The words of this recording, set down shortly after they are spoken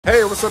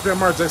Hey, what's up there,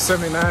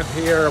 MarkJ79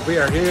 here. We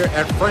are here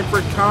at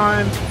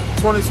FrankfortCon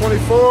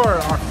 2024,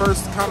 our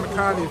first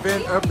Comic-Con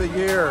event of the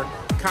year.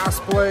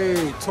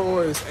 Cosplay,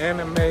 toys,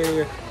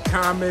 anime,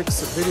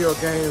 comics, video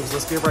games.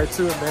 Let's get right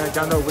to it, man.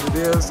 Y'all know what it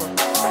is.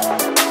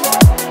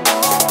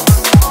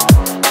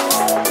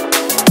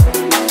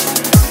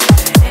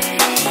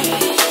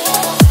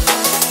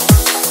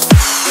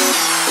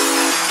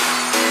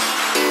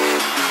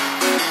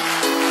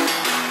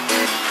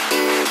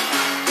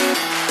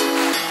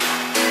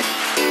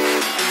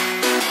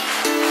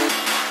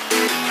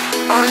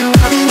 Are you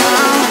happy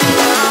now?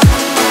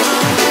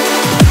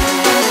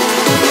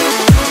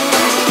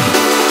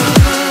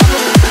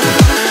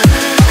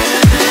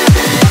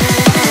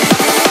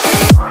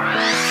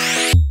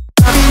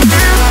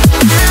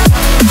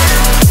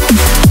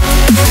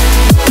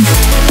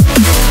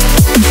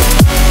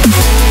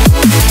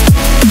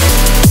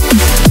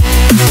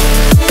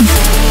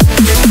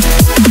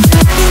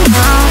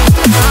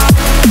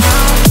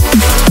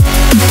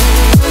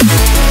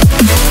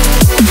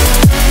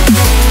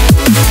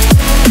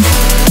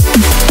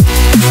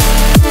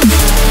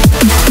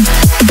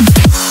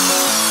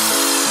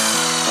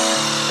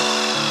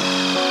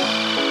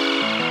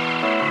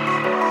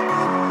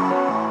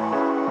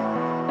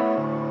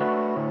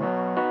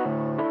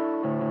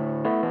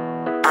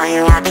 Are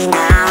you happy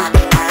now?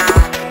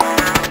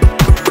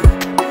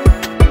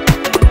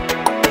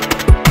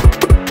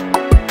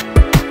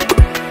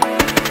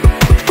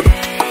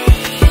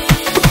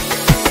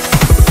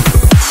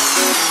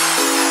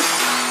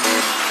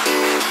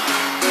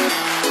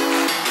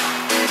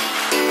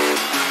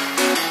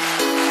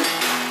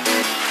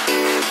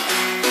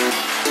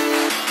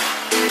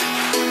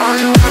 Are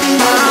you happy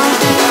now?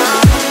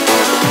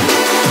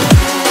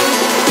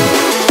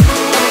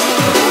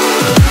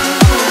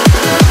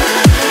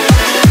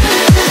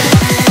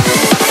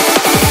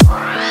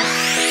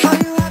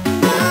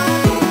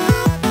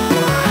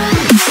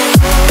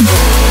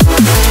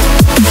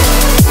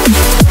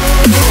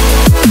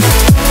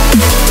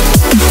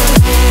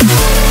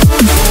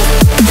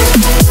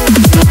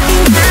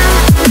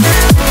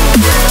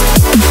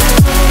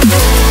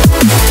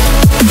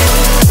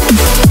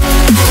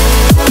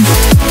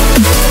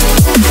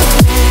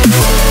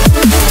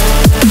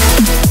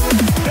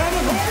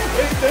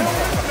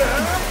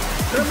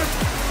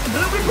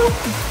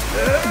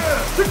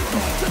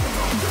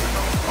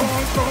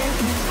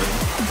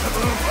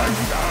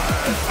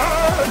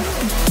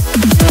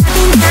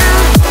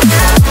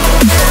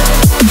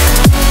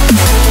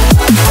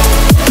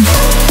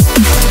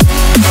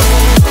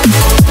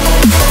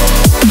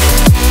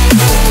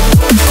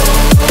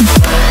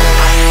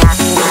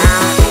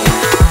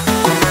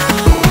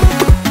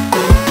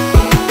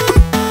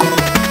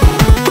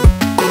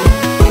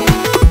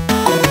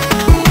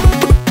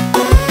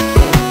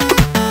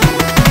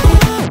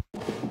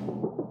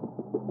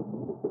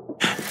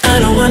 I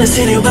don't wanna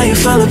see you while you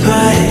fall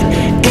apart.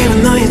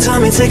 Even though you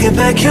told me to get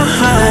back your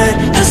heart,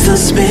 I still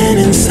spin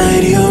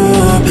inside your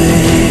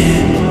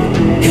orbit.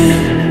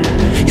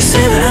 Yeah. You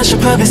say that I should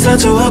probably start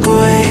to walk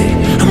away.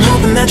 I'm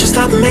hoping that you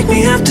stop and make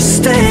me have to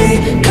stay,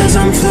 'cause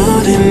I'm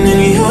floating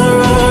in your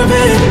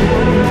orbit.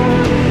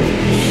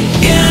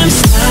 Yeah, I'm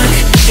stuck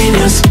in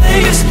your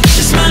space,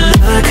 just my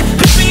luck.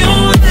 Push me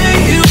away,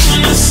 you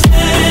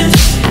understand.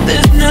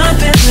 There's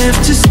nothing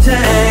left to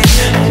say.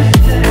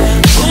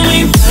 Pull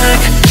me back,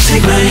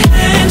 take my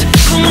hand,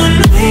 call my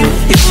name,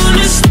 you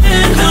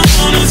understand, I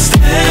wanna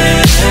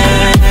stay.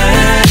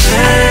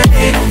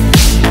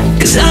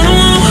 'Cause I don't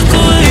wanna walk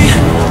away.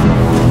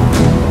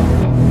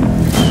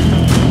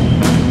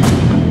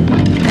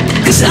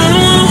 'Cause I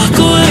don't wanna walk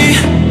away.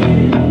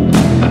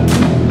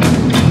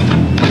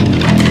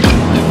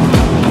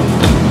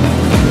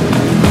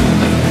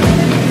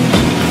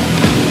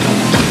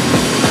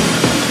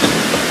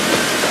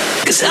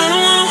 'Cause I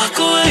don't wanna walk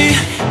away.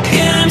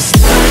 Yeah, I'm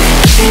stuck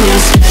in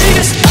your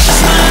space,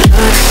 just my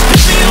luck.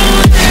 Push me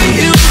away,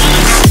 you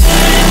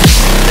understand.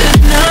 There's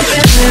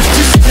nothing left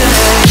to say.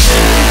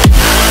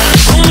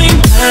 Pull me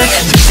back,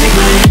 take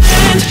my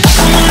hand,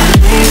 come on,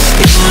 please,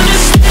 you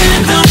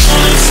understand, I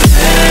wanna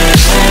stay.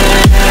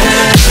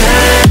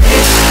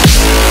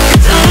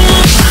 'Cause I don't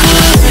wanna walk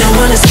away. I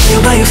wanna see you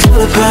while you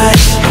fall apart.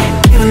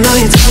 Even though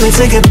you told me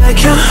to get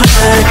back your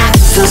heart,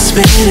 still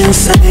spinning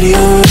inside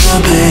your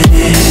orbit.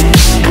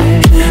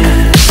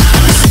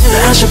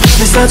 I should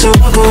probably start to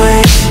walk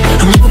away.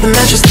 I'm hoping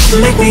that you stop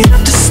and make me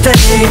have to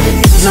stay,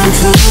 'cause I'm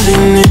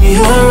floating in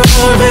your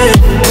orbit.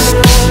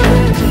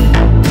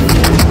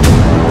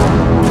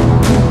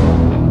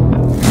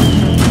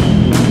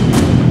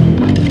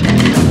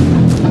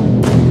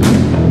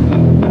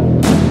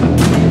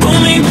 Pull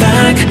me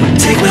back,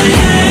 take my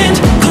hand,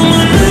 call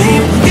my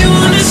name, you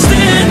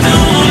understand, I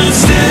wanna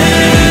stay.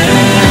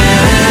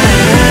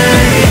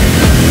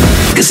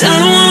 'Cause I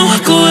don't wanna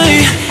walk away.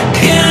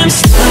 Yeah, I'm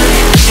stuck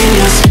in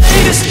your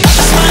space,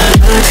 just my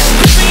luck.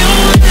 Push me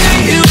away,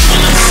 you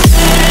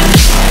understand.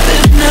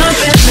 There's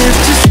nothing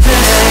left to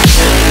say.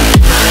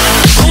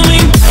 Pull me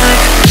back.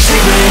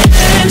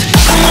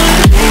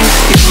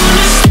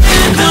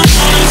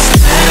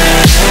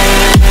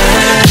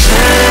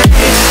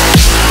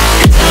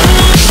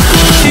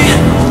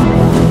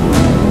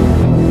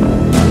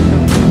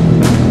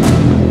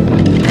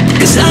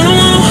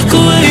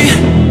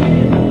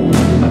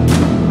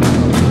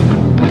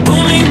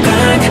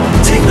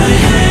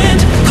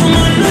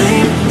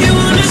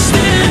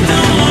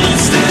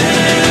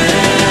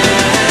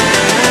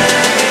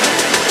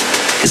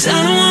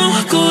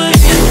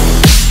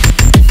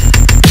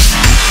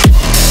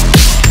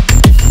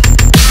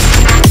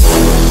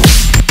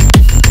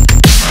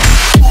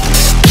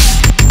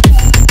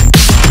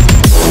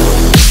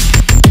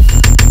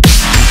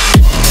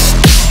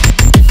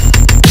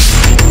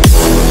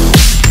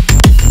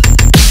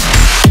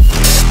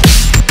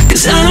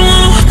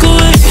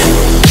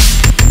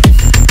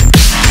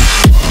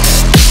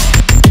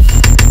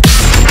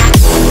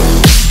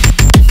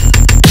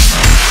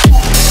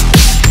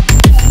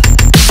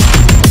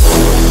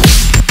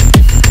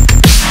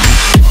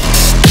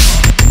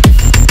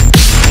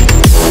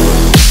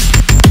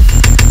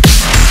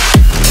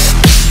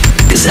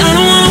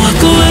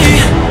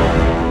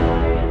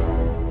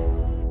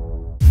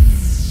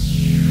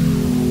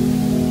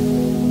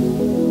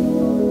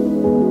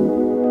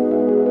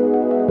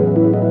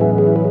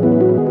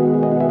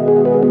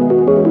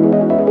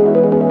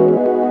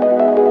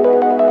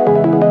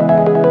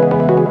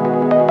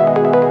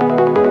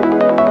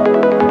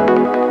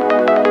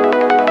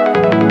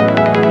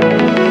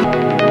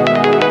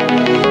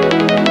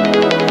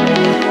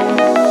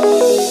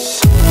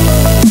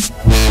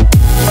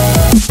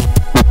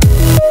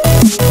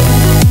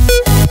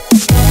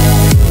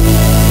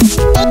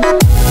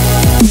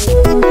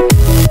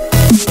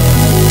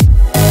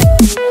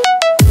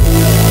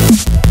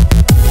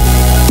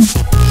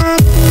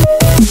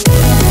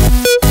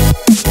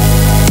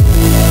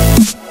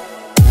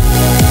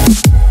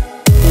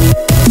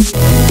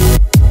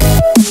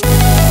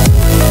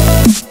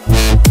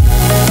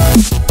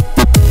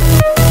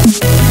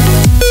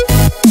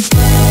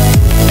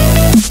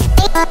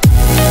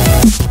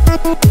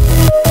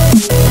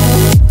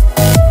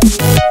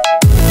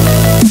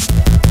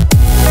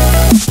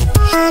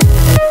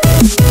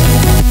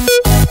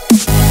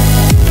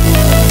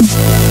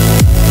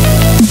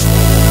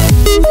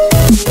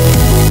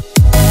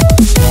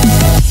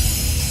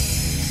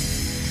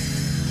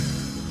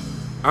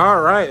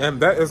 And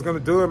that is going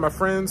to do it, my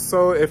friends.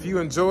 So if you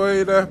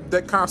enjoyed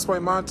that cosplay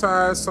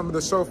montage, some of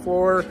the show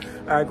floor,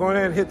 go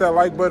ahead and hit that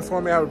like button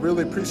for me. I would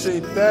really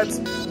appreciate that.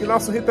 You can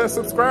also hit that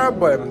subscribe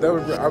button.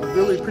 I would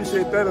really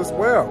appreciate that as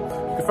well.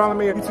 You can follow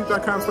me at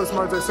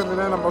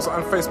youtube.com/MarkJ79. I'm also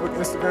on Facebook,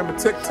 Instagram, and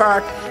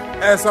TikTok.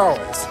 As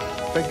always,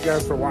 thank you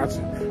guys for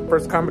watching.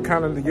 First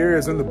Comic-Con of the year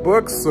is in the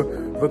books. So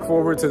look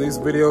forward to these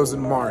videos in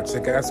March. I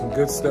got some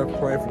good stuff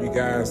planned for you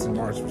guys in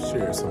March for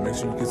sure. So make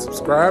sure you get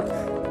subscribed.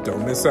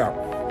 Don't miss out.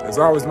 As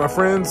always, my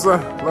friends,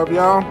 love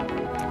y'all.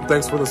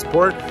 Thanks for the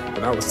support,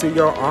 and I will see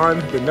y'all on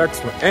the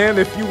next one. And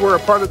if you were a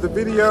part of the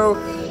video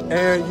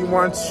and you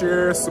want to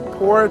share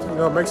support,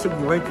 make sure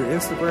you link your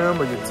Instagram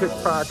or your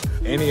TikTok,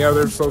 any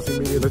other social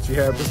media that you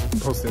have, just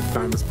post it in the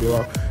comments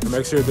below. And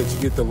make sure that you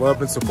get the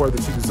love and support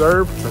that you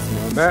deserve. Trust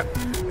me on that.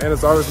 And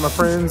as always, my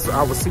friends,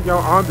 I will see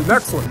y'all on the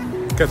next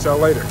one. Catch y'all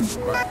later.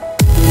 Bye.